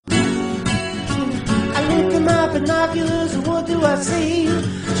my binoculars, and what do I see?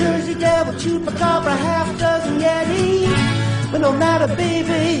 Jersey Devil, Chupacabra, half a dozen Yeti. But no matter,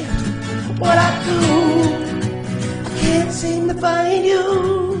 baby, what I do, I can't seem to find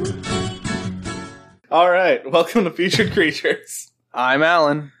you. All right, welcome to Featured Creatures. I'm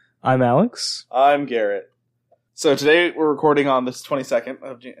Alan. I'm Alex. I'm Garrett. So today we're recording on this 22nd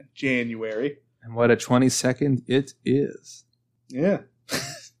of January. And what a 22nd it is. Yeah.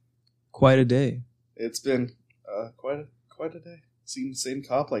 Quite a day. It's been quite a day. Seen the same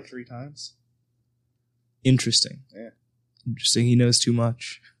cop like 3 times. Interesting. Yeah. Interesting. He knows too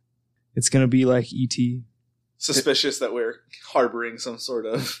much. It's going to be like E.T. Suspicious that we're harboring some sort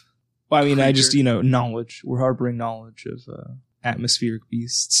of... Well, I mean, creature. I just, knowledge. We're harboring knowledge of atmospheric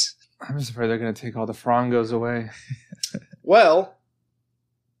beasts. I'm just afraid they're going to take all the frongos away. Well,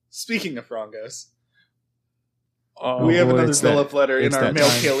 speaking of frongos, we have another fill-up letter in our mail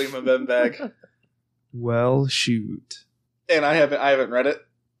Kaylee bag. Well, shoot. And I haven't read it.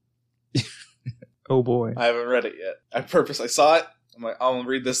 Oh boy. I haven't read it yet. I saw it. I'm like, I'll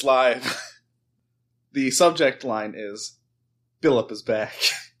read this live. The subject line is, Philip is back.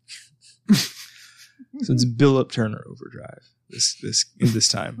 So it's Billup Turner Overdrive. This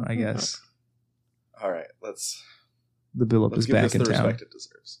time, I guess. All right, let's Billup is give back this in the town. respect it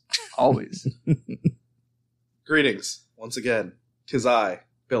deserves. Always. Greetings, once again. 'Tis I,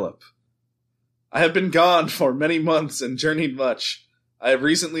 Philip. I have been gone for many months and journeyed much. I have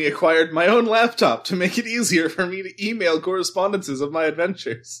recently acquired my own laptop to make it easier for me to email correspondences of my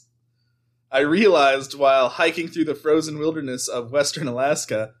adventures. I realized while hiking through the frozen wilderness of western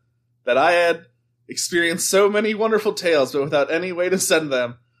Alaska that I had experienced so many wonderful tales, but without any way to send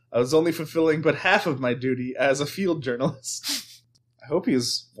them, I was only fulfilling but half of my duty as a field journalist. I hope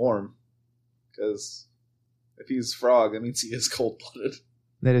he's warm, because if he's frog, that means he is cold-blooded.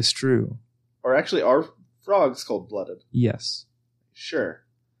 That is true. Or actually, are frogs cold-blooded? Yes. Sure.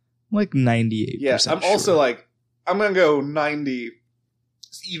 Like 98%. Yeah, I'm sure. also like, I'm going to go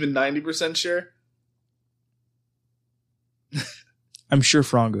 90% sure. I'm sure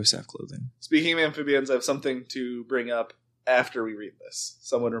frongos have clothing. Speaking of amphibians, I have something to bring up after we read this.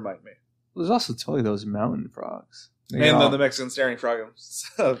 Someone remind me. There's also totally those mountain frogs. And the Mexican staring frog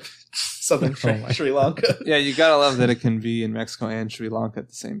of southern my Sri Lanka. Yeah, you gotta love that it can be in Mexico and Sri Lanka at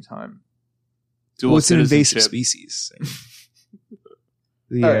the same time. Well, it's an invasive citizenship. species.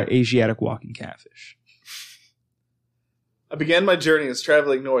 The All right. Asiatic walking catfish. I began my journey as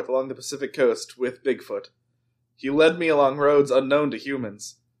traveling north along the Pacific coast with Bigfoot. He led me along roads unknown to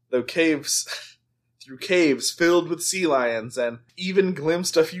humans, through caves filled with sea lions, and even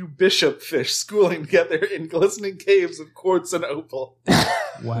glimpsed a few bishop fish schooling together in glistening caves of quartz and opal.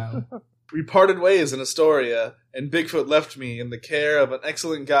 Wow. We parted ways in Astoria, and Bigfoot left me in the care of an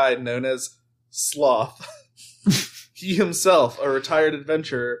excellent guide known as Sloth. He himself, a retired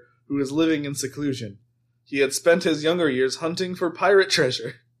adventurer who was living in seclusion. He had spent his younger years hunting for pirate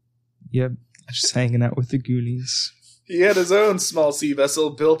treasure. Yep. Just hanging out with the Goonies. He had his own small sea vessel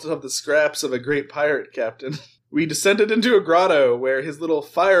built of the scraps of a great pirate captain. We descended into a grotto where his little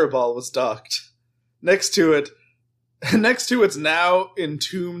fireball was docked. Next to its now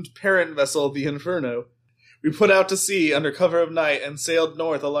entombed parent vessel, the Inferno, we put out to sea under cover of night and sailed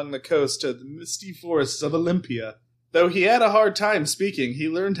north along the coast to the misty forests of Olympia. Though he had a hard time speaking, he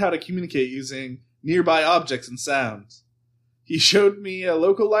learned how to communicate using nearby objects and sounds. He showed me a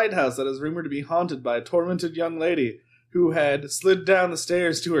local lighthouse that is rumored to be haunted by a tormented young lady who had slid down the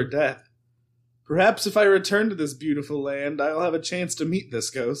stairs to her death. Perhaps if I return to this beautiful land, I'll have a chance to meet this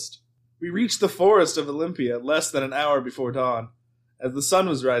ghost. We reached the forest of Olympia less than an hour before dawn. As the sun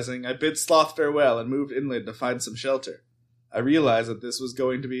was rising, I bid Sloth farewell and moved inland to find some shelter. I realized that this was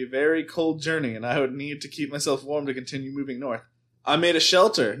going to be a very cold journey, and I would need to keep myself warm to continue moving north. I made a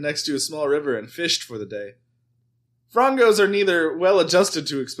shelter next to a small river and fished for the day. Frongos are neither well adjusted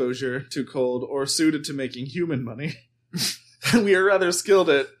to exposure to cold or suited to making human money. We are rather skilled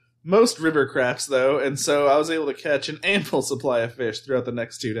at most river crafts, though, and so I was able to catch an ample supply of fish throughout the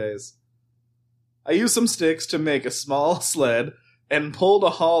next 2 days. I used some sticks to make a small sled and pulled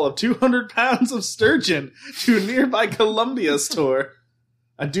a haul of 200 pounds of sturgeon to a nearby Columbia store.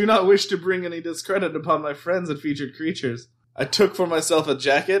 I do not wish to bring any discredit upon my friends at Featured Creatures. I took for myself a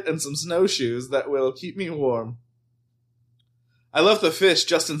jacket and some snowshoes that will keep me warm. I left the fish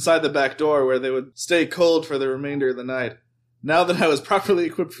just inside the back door where they would stay cold for the remainder of the night. Now that I was properly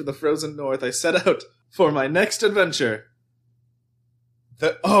equipped for the frozen north, I set out for my next adventure.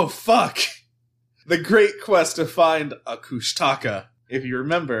 The great quest to find a Kushtaka. If you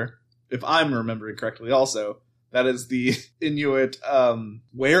remember, if I'm remembering correctly also, that is the Inuit,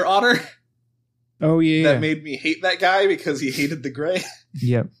 were otter? Oh, yeah. that made me hate that guy because he hated the gray.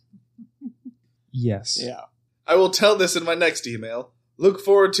 Yep. Yes. Yeah. I will tell this in my next email. Look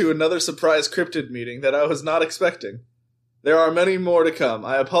forward to another surprise cryptid meeting that I was not expecting. There are many more to come.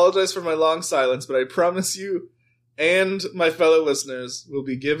 I apologize for my long silence, but I promise you and my fellow listeners will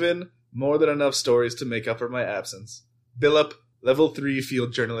be given more than enough stories to make up for my absence. Billup, Level 3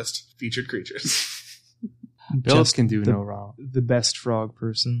 Field Journalist, Featured Creatures. Billup can do no wrong. The best frog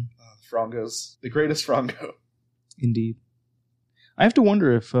person. Frongos. The greatest Frongo. Indeed. I have to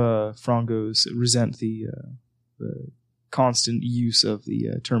wonder if frongos resent the constant use of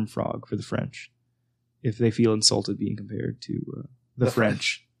the term frog for the French. If they feel insulted being compared to the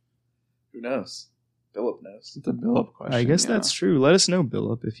French. Who knows? Billup knows. It's a Billup question. I guess that's true. Let us know,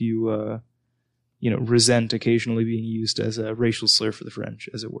 Billup, if you, resent occasionally being used as a racial slur for the French,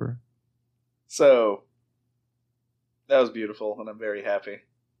 as it were. So, that was beautiful, and I'm very happy.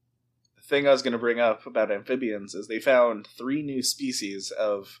 The thing I was going to bring up about amphibians is they found 3 new species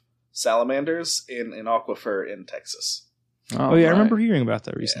of salamanders in an aquifer in Texas. Oh yeah, I remember hearing about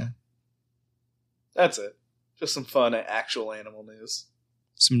that recently. Yeah. That's it. Just some fun actual animal news.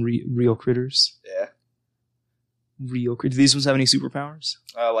 Some real critters. Yeah. Real critters. Do these ones have any superpowers?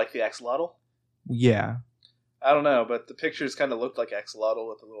 Like the axolotl? Yeah. I don't know, but the pictures kind of looked like axolotl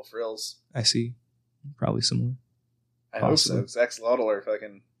with the little frills. I see. Probably similar. I hope so, because axolotl are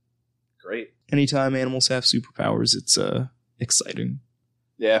fucking great. Anytime animals have superpowers, it's exciting.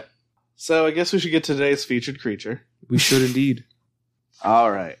 Yeah. So I guess we should get to today's featured creature. We should indeed. All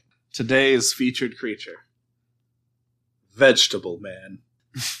right. Today's featured creature. Vegetable Man.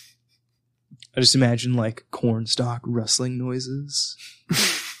 I just imagine, like, cornstalk rustling noises.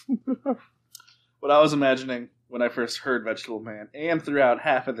 What I was imagining when I first heard Vegetable Man, and throughout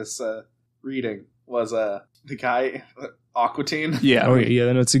half of this reading, was the guy, Aqua Teen. Yeah. Oh,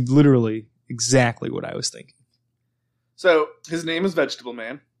 yeah, no, it's literally exactly what I was thinking. So, his name is Vegetable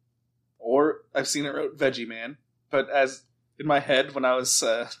Man. Or, I've seen it wrote Veggie Man. But as in my head, when I was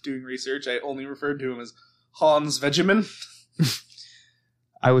doing research, I only referred to him as Hans Vegeman.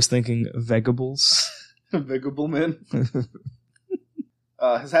 I was thinking Vegables. Vegetable Man.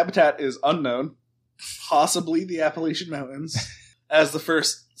 His habitat is unknown. Possibly the Appalachian Mountains. As the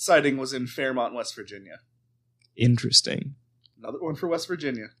first sighting was in Fairmont, West Virginia. Interesting. Another one for West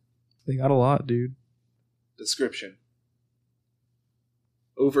Virginia. They got a lot, dude. Description.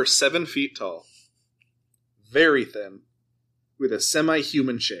 Over 7 feet tall. Very thin. With a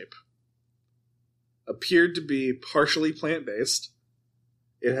semi-human shape. Appeared to be partially plant-based.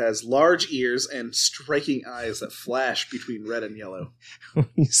 It has large ears and striking eyes that flash between red and yellow. When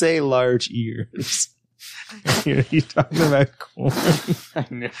you say large ears, you're talking about corn. I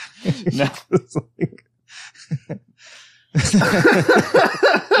know. No. It's like...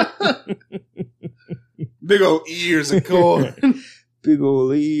 Big old ears of corn. Big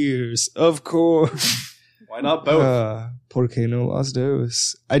old ears, of course. Why not both? Por que no las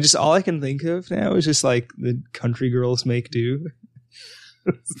dos? All I can think of now is just like the country girls make do.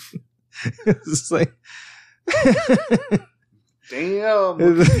 It's like, damn,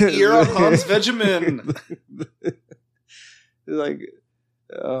 ear on Hans Vegeman. Like,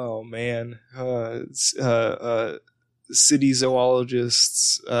 oh man, city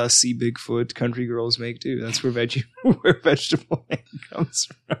zoologists see Bigfoot, country girls make do. That's where where Vegetable Man comes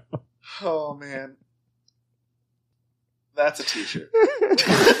from. Oh man, that's a t-shirt.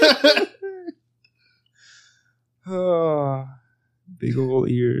 Oh. Big old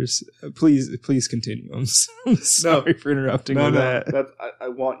ears. Please continue. I'm sorry for interrupting with that. I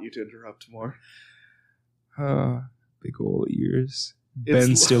want you to interrupt more. Big old ears.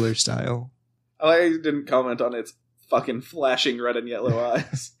 Ben Stiller style. I didn't comment on its fucking flashing red and yellow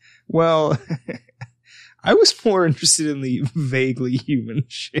eyes. Well, I was more interested in the vaguely human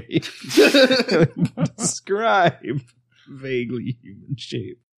shape. Describe vaguely human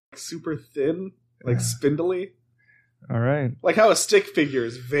shape. Super thin, like spindly. All right. Like how a stick figure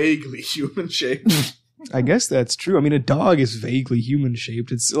is vaguely human shaped. I guess that's true. I mean, a dog is vaguely human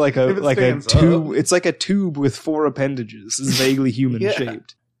shaped. It's like a tube. Up. It's like a tube with 4 appendages. It's vaguely human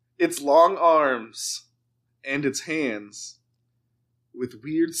shaped. Its long arms and its hands with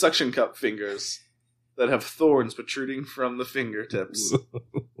weird suction cup fingers that have thorns protruding from the fingertips.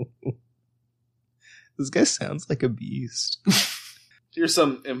 This guy sounds like a beast. Here's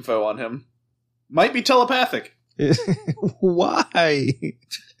some info on him. Might be telepathic. Why?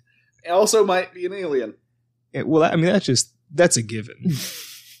 Also might be an alien. Well, I mean, that's a given.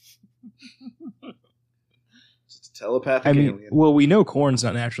 Just a telepathic alien. Well, we know corn's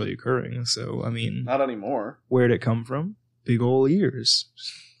not naturally occurring, so, I mean... Not anymore. Where'd it come from? Big ol' ears.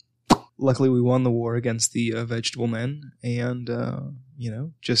 luckily we won the war against the vegetable men, and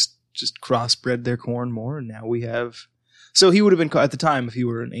just crossbred their corn more, and now we have. So he would have been at the time, if he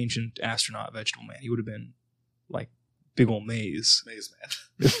were an ancient astronaut vegetable man, he would have been like big old maize. Maze man.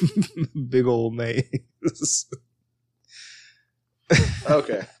 Big old maize.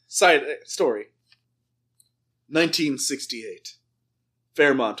 Okay. Side story. 1968.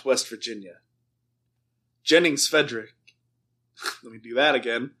 Fairmont, West Virginia. Jennings Frederick. Let me do that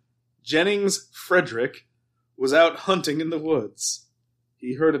again. Jennings Frederick was out hunting in the woods.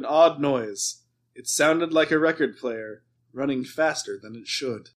 He heard an odd noise. It sounded like a record player running faster than it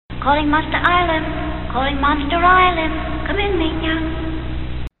should. Calling Monster Island. Calling Monster Island. Come in,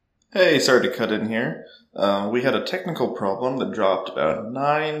 Minya. Hey, sorry to cut in here. We had a technical problem that dropped about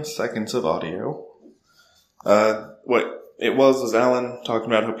 9 seconds of audio. What it was Alan talking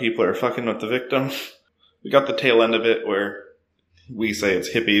about how people are fucking with the victim. We got the tail end of it where we say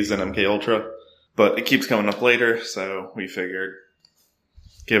it's hippies and MK Ultra, but it keeps coming up later, so we figured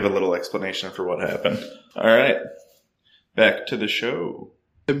give a little explanation for what happened. Alright, back to the show.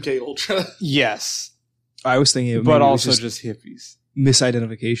 MK Ultra. Yes, I was thinking, but maybe it also was just hippies.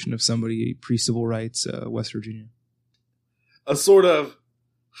 misidentification of somebody pre-civil rights, West Virginia. A sort of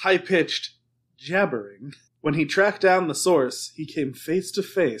high-pitched jabbering. When he tracked down the source, he came face to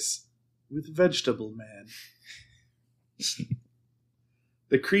face with Vegetable Man.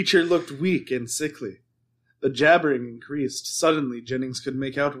 The creature looked weak and sickly. The jabbering increased. Suddenly, Jennings could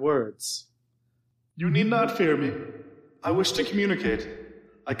make out words. "You need not fear me. I wish to communicate.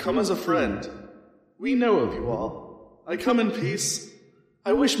 I come as a friend. We know of you all. I come in peace.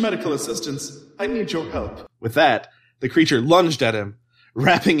 I wish medical assistance. I need your help." With that, the creature lunged at him,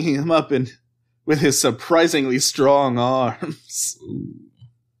 wrapping him up with his surprisingly strong arms.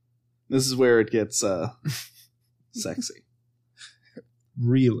 This is where it gets sexy.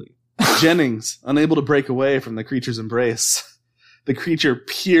 Really? Jennings, unable to break away from the creature's embrace, the creature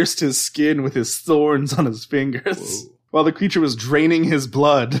pierced his skin with his thorns on his fingers. Whoa. While the creature was draining his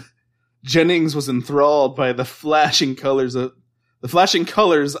blood, Jennings was enthralled by the flashing colors of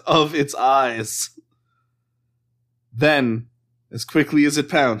its eyes. Then, as quickly as it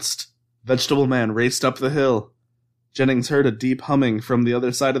pounced, Vegetable Man raced up the hill. Jennings heard a deep humming from the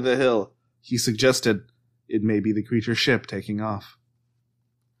other side of the hill. He suggested it may be the creature's ship taking off.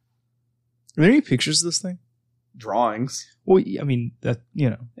 Are there any pictures of this thing? Drawings. Well, I mean, that,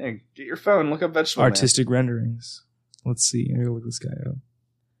 Hey, get your phone, look up Vegetable artistic renderings. Let's see. I gotta look this guy up.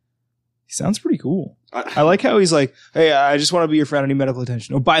 He sounds pretty cool. Man. I like how he's like, "Hey, I just want to be your friend. I need medical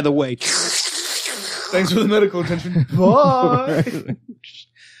attention. Oh, by the way." Thanks for the medical attention. Bye.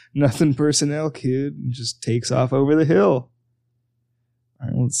 Nothing personnel, kid. And just takes off over the hill. All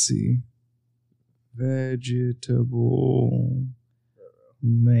right, let's see. Vegetable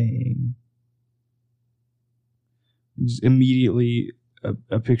Man. Just immediately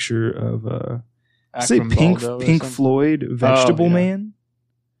a picture of say Akram Pink Baldo or Pink something? Floyd, Vegetable yeah. Man.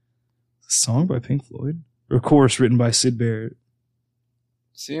 A song by Pink Floyd, or a chorus written by Syd Barrett.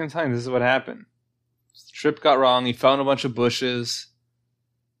 See, I'm telling you, this is what happened. The trip got wrong. He found a bunch of bushes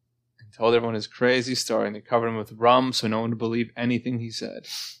and told everyone his crazy story, and they covered him with rum so no one would believe anything he said.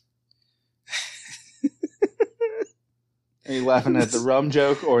 Are you laughing at the rum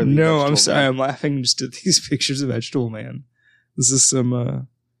joke or the No, I'm Vegetable sorry. Man? I'm laughing just at these pictures of Vegetable Man. This is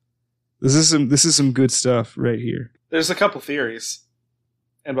some good stuff right here. There's a couple theories.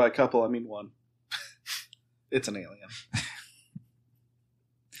 And by a couple, I mean one. It's an alien.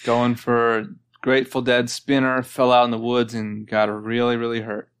 Going for Grateful Dead spinner, fell out in the woods and got really, really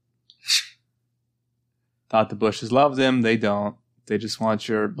hurt. Thought the bushes loved him. They don't. They just want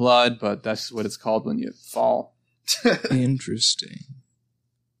your blood, but that's what it's called when you fall. Interesting.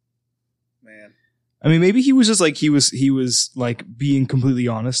 Man. I mean, maybe he was just like he was like being completely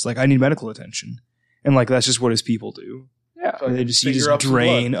honest. Like, I need medical attention, and like that's just what his people do. Yeah. They just you Finger just up some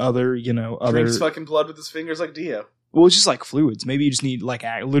drain blood. other Drinks fucking blood with his fingers like Dio. Well, it's just like fluids. Maybe you just need like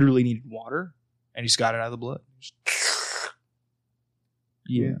literally needed water, and he just got it out of the blood.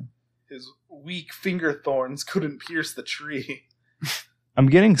 Yeah. His weak finger thorns couldn't pierce the tree. I'm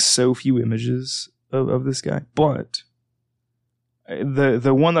getting so few images of this guy, but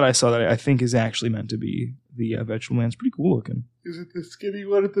the one that I saw that I think is actually meant to be the Vegetable Man's pretty cool looking. Is it the skinny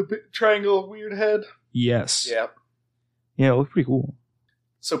one with the triangle weird head? Yes. Yeah. Yeah, it looked pretty cool.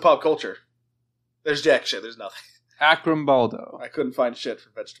 So pop culture. There's jack shit. There's nothing. Akram Baldo, I couldn't find shit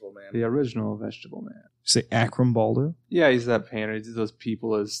for Vegetable Man. the original Vegetable Man. Say Akram Baldo. Yeah, he's that painter. He did those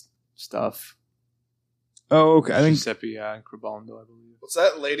people as stuff. Oh, okay. I think Giuseppe Cribando, I believe. What's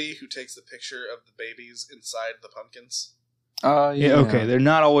that lady who takes the picture of the babies inside the pumpkins? Oh, Yeah, okay, they're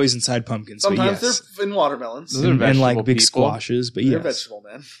not always inside pumpkins. Sometimes but yes. they're in watermelons. Those are and like vegetable big people. squashes, but They're yes. vegetable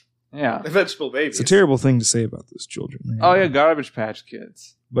men. Yeah. They're vegetable babies. It's a terrible thing to say about those children. Man. Oh, yeah, Garbage Patch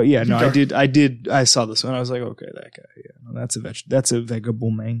Kids. But yeah, no, I saw this one. I was like, okay, that guy, yeah, no, that's a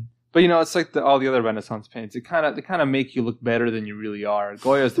vegetable man. But it's like all the other Renaissance paints. They kind of make you look better than you really are.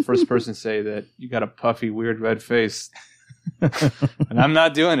 Goya is the first person to say that you got a puffy, weird red face, and I'm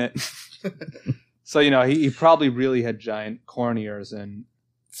not doing it. So he probably really had giant corneas and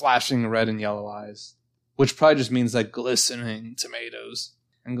flashing red and yellow eyes, which probably just means like glistening tomatoes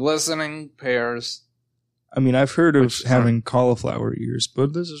and glistening pears. I mean, I've heard of having cauliflower ears,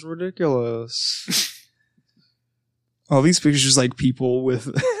 but this is ridiculous. All these pictures, like people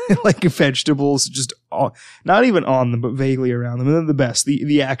with like vegetables, just not even on them, but vaguely around them. And then the best,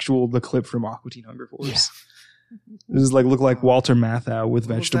 the clip from Aqua Teen Hunger Force. This is look like Walter Matthau with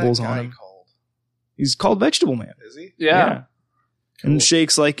What was vegetables that on guy him. called? He's called Vegetable Man. Is he? Yeah. And Cool.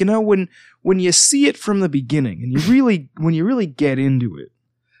 Shake's like, when you see it from the beginning, and when you really get into it,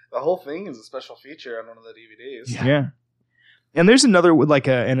 The whole thing is a special feature on one of the DVDs. yeah. And there's another with like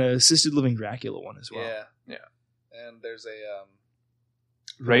an assisted living Dracula one as well. Yeah. Yeah. And there's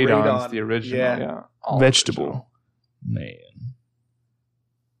a Radon's Radon. the original. Yeah. Yeah. All Vegetable original. Man.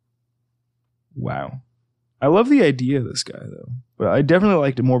 Wow. I love the idea of this guy though. But I definitely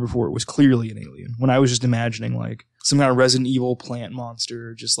liked it more before it was clearly an alien. When I was just imagining like some kind of Resident Evil plant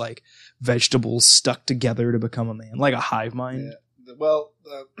monster, just like vegetables stuck together to become a man, like a hive mind. yeah. Well,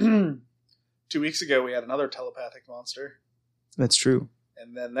 2 weeks ago we had another telepathic monster, That's true.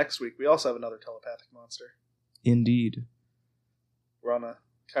 and then next week we also have another telepathic monster. Indeed. We're on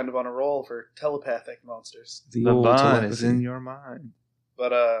a roll for telepathic monsters. The old bun telepathy. is in your mind.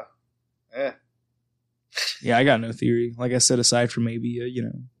 But Yeah, I got no theory. Like I said, aside from maybe,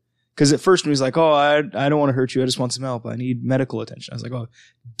 because at first when he was like, oh, I don't want to hurt you. I just want some help. I need medical attention. I was like, oh,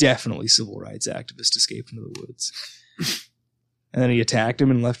 definitely civil rights activist escaped into the woods. And then he attacked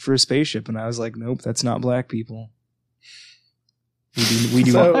him and left for a spaceship. And I was like, nope, that's not black people. We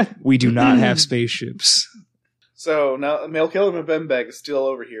do not have spaceships. so now Mail Killer Mbembeg is still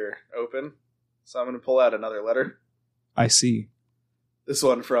over here, open. So I'm going to pull out another letter. I see. This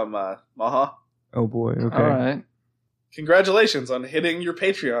one from Maha. Oh boy. Okay. All right. Congratulations on hitting your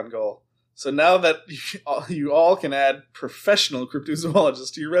Patreon goal. So now that you all can add professional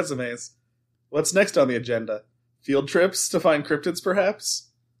cryptozoologists to your resumes, what's next on the agenda? Field trips to find cryptids, perhaps?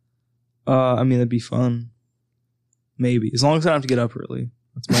 I mean, that'd be fun. Maybe. As long as I don't have to get up early.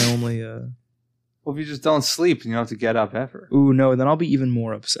 That's my only, Well, if you just don't sleep, you don't have to get up ever. Ooh, no, then I'll be even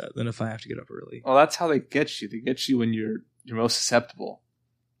more upset than if I have to get up early. Well, that's how they get you. They get you when you're most susceptible.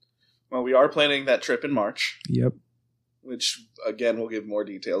 Well, we are planning that trip in March, Yep. which, again, we'll give more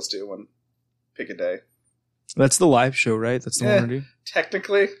details to when pick a day. That's the live show, right? That's the one we're doing.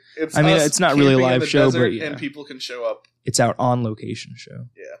 Technically, it's I mean, us it's not really a camping in live the show, desert, but yeah. and people can show up. It's out on location show.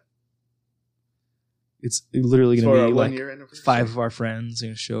 Yeah. It's literally For going to our be 1 like year anniversary. 5 of our friends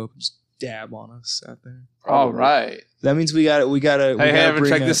going to show up and just dab on us out there. All right. That means we got to Hey, Evan,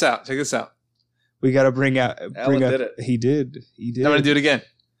 check this out. Check this out. We got to bring out. Alan did it. He did. He did. I'm going to do it again.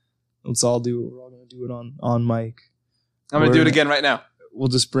 Let's all do it. We're all going to do it on mic. I'm going to do it again right now. We'll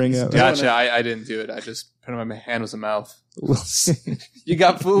just bring up. Gotcha. I didn't do it. I just put it in my hand was a mouth. We'll see. You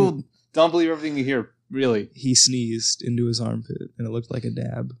got fooled. Don't believe everything you hear. Really. He sneezed into his armpit and it looked like a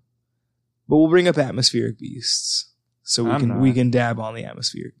dab. But we'll bring up atmospheric beasts so we can dab on the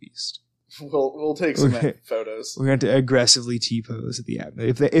atmospheric beast. We'll take some Okay. photos. We're going to aggressively T-pose at the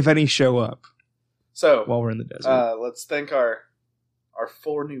if any show up So, while we're in the desert. let's thank our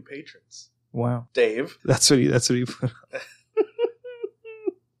 4 new patrons. Wow, Dave. that's what he put.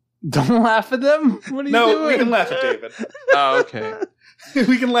 Don't laugh at them. What are you doing? No, we can laugh at David. Oh, okay.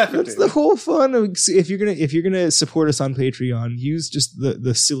 We can laugh at That's David. the whole fun of if you're gonna support us on Patreon, use just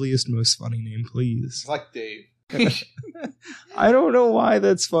the silliest, most funny name, please. Like Dave. I don't know why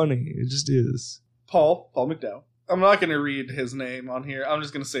that's funny. It just is. Paul McDowell. I'm not going to read his name on here. I'm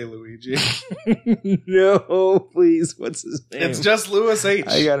just going to say Luigi. No, please. What's his name? It's just Louis H.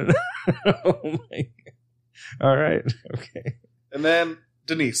 I gotta know. Oh my god. All right. Okay. And then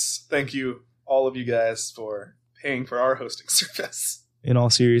Denise. Thank you, all of you guys, for paying for our hosting service. In all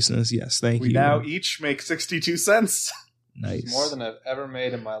seriousness, yes. Thank We you. now each make 62 cents. Nice. More than I've ever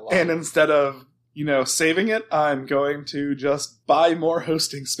made in my life. And instead of, saving it, I'm going to just buy more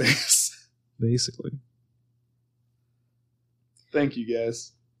hosting space. Basically. Thank you,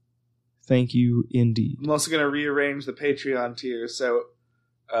 guys. Thank you indeed. I'm also going to rearrange the Patreon tier, so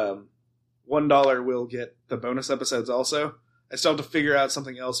 $1 will get the bonus episodes also. I still have to figure out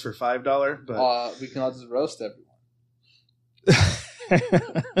something else for $5, but we can all just roast everyone.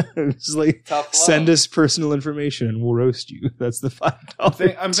 It's like, Tough love. send us personal information and we'll roast you. That's the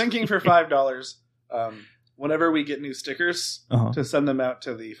 $5. I'm thinking for $5, whenever we get new stickers, Uh-huh. to send them out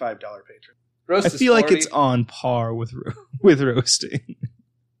to the $5 patron. Roast I is feel like 40. it's on par with with roasting,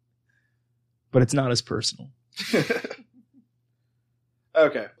 but it's not as personal.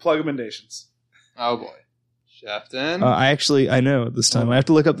 Okay, plug emendations. Oh boy. Shafton. I know this time. I have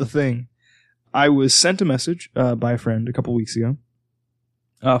to look up the thing. I was sent a message by a friend a couple weeks ago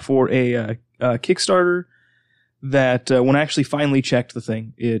for a Kickstarter that when I actually finally checked the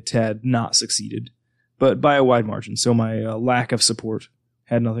thing, it had not succeeded, but by a wide margin. So my lack of support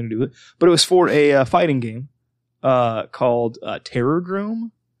had nothing to do with it. But it was for a fighting game called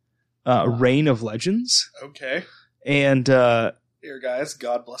Terrordrome, Reign of Legends. Okay. And Here, guys,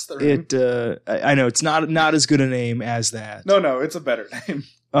 God bless the ring. I know it's not as good a name as that. No, it's a better name.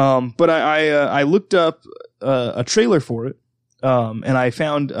 But I looked up a trailer for it, and I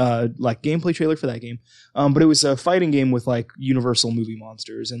found like gameplay trailer for that game. But it was a fighting game with like Universal movie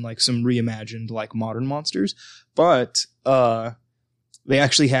monsters and like some reimagined like modern monsters. But they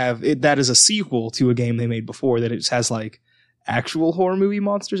actually have it. That is a sequel to a game they made before that it just has like actual horror movie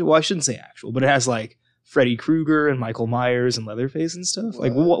monsters. Well, I shouldn't say actual, but it has like Freddy Krueger and Michael Myers and Leatherface and stuff.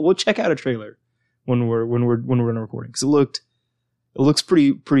 Like we'll check out a trailer when we're in a recording because it looks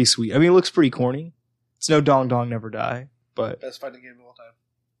pretty sweet. I mean, it looks pretty corny. It's no Dong Dong Never Die, but Best fighting game of all time.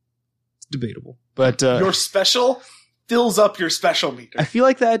 it's debatable. But Your special fills up your special meter. I feel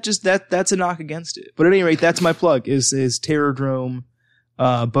like that's a knock against it. But at any rate, that's my plug. Is Terrordrome.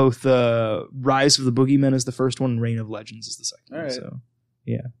 Both Rise of the Boogeymen is the first one, and Reign of Legends is the second. All right. So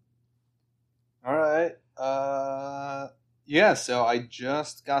yeah. All right. Yeah, so I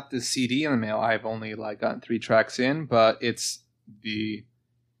just got this CD in the mail. I've only gotten 3 tracks in, but it's the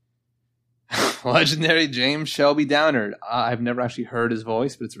legendary James Shelby Downard. I've never actually heard his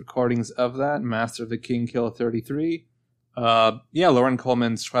voice, but it's recordings of that. Master of the King Kill 33. Yeah, Lauren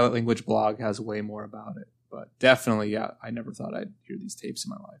Coleman's Twilight Language blog has way more about it. But definitely, yeah, I never thought I'd hear these tapes in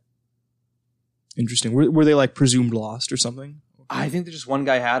my life. Interesting. Were they like presumed lost or something? I think that just one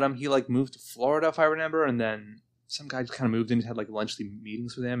guy had him. He moved to Florida, if I remember, and then some guy just kind of moved in and had lunchly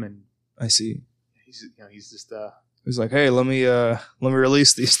meetings with him, and I see. he's just It was like, hey, let me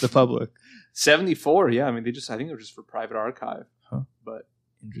release these to the public. 74. Yeah, I mean I think they were just for private archive. Huh. But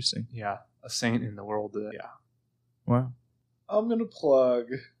Interesting. yeah, a saint in the world. Yeah. Wow. I'm gonna plug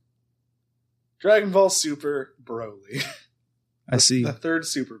Dragon Ball Super Broly. I see. The third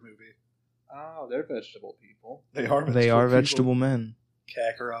Super movie. Oh, they're vegetable people. They are They are people. vegetable men.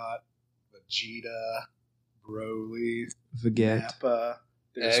 Kakarot, Vegeta, Broly, Veget. Nappa.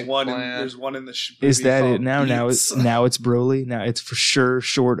 There's Eggplant. one in the Is movie that called it now? Beats. Now it's Broly. Now it's for sure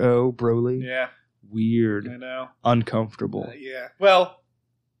short O Broly. Yeah, Weird. I know. Uncomfortable. Yeah. Well,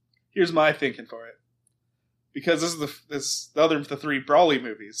 here's my thinking for it. Because the 3 Brawly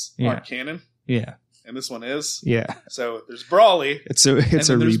movies Yeah. aren't canon, Yeah. and this one is. Yeah. So there's Brawly. It's a then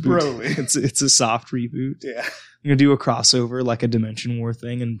there's reboot. Broly. It's a soft reboot. Yeah. I'm gonna do a crossover like a Dimension War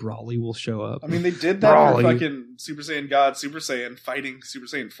thing, and Brawly will show up. I mean, they did that for Brawly. fucking Super Saiyan God, Super Saiyan fighting Super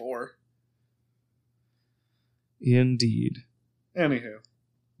Saiyan 4. Indeed. Anywho,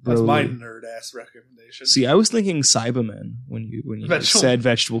 that's Broly. my nerd ass recommendation. See, I was thinking Cybermen when you Vegetable- said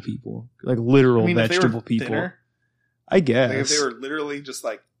vegetable people, like literal I mean, if they were vegetable people. thinner, I guess. like if they were literally just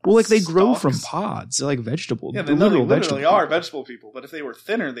like well, like they grow stalks. from pods. They're like vegetable. Yeah, They're they literal literally are people. vegetable people. But if they were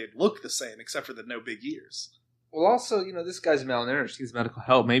thinner, they'd look the same, except for the no big ears. Well, also, this guy's malnourished. He needs medical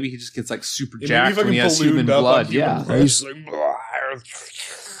help. Maybe he just gets super Yeah, maybe jacked when he fucking has human ballooned up on blood. human Yeah. blood. He's like,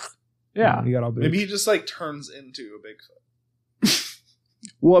 Yeah. He got all big. Maybe he just turns into a Bigfoot.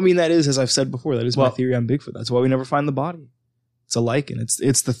 Well, I mean, that is, as I've said before, that is my Well- theory on Bigfoot. That's why we never find the body. It's a lichen.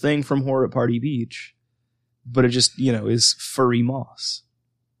 It's the thing from Horror at Party Beach, but it just is furry moss,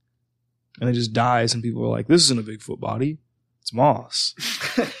 and it just dies, and people are like, "This isn't a Bigfoot body. It's moss."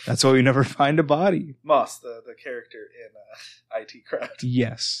 That's why we never find a body. Moss, the character in IT Crowd.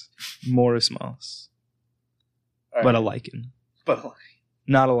 Yes, Morris Moss, All but right. a lichen, But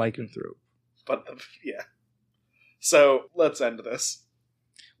not a lycanthrope. yeah. So let's end this.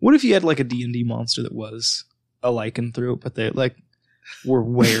 What if you had like a D&D monster that was a lycanthrope, but they were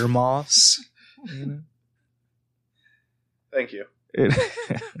were moss? Thank you. It-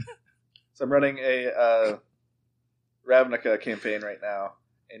 So I'm running a Ravnica campaign right now,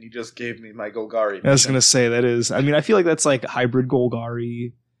 and you just gave me my Golgari. I was mission. gonna say that is. I mean, I feel like that's like hybrid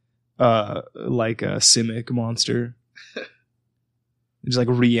Golgari, like a Simic monster. Just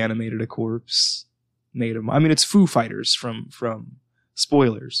reanimated a corpse, made him. I mean, it's Foo Fighters from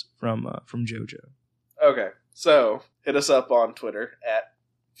spoilers from JoJo. Okay. So, hit us up on Twitter at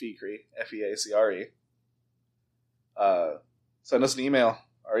Feacre, Feacre. Send us an email.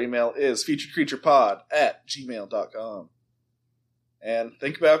 Our email is featuredcreaturepod@gmail.com. And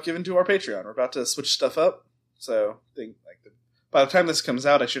think about giving to our Patreon. We're about to switch stuff up. So, by the time this comes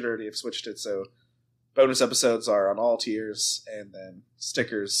out, I should already have switched it. So, bonus episodes are on all tiers, and then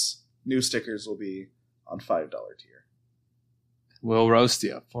new stickers will be on $5 tier. We'll roast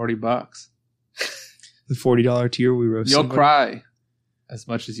you. $40. The $40 tier, we roast. You'll somebody. cry as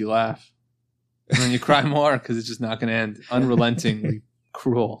much as you laugh. And then you cry more because it's just not going to end. Unrelentingly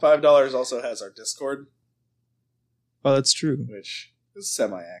cruel. $5 also has our Discord, Oh, that's true. which is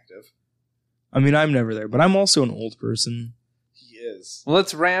semi-active. I mean, I'm never there, but I'm also an old person. He is. Well,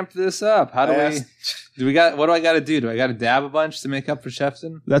 let's ramp this up. How do what do I got to do? Do I got to dab a bunch to make up for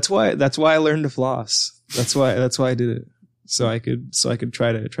Shefton? That's why I learned to floss. That's why I did it. So I could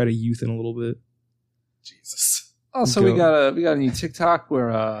try to youth in a little bit. Jesus. Oh, so we got a new TikTok where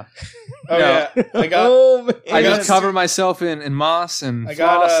Oh, yeah. I just cover myself in moss and I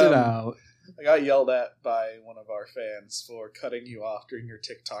got, floss it out. I got yelled at by one of our fans for cutting you off during your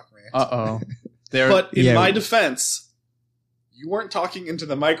TikTok rant. Uh-oh. But in my defense, you weren't talking into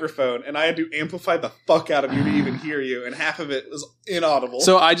the microphone, and I had to amplify the fuck out of you to even hear you, and half of it was inaudible.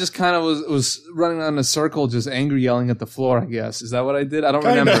 So I just kind of was running on a circle, just angry, yelling at the floor, I guess. Is that what I did? I don't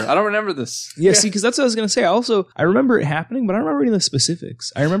remember. I don't remember this. Yeah, see, because that's what I was going to say. I remember it happening, but I don't remember any of the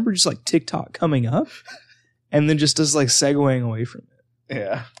specifics. I remember just like TikTok coming up and then just segueing away from it.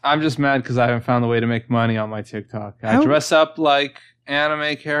 Yeah. I'm just mad because I haven't found a way to make money on my TikTok. I dress up like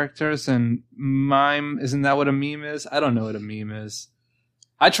anime characters and mime. Isn't that what a meme is? I don't know what a meme is.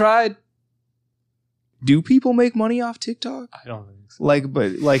 I tried. Do people make money off TikTok? I don't think so.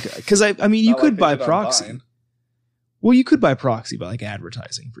 Because I mean, you Not could like buy they did proxy. online. Well, you could buy proxy by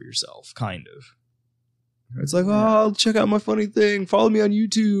advertising for yourself, kind of. It's like, oh, check out my funny thing. Follow me on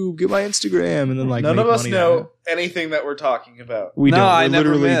YouTube. Get my Instagram, and then None make of us money on it. know anything that we're talking about. We don't. I We're never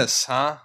literally- miss, huh?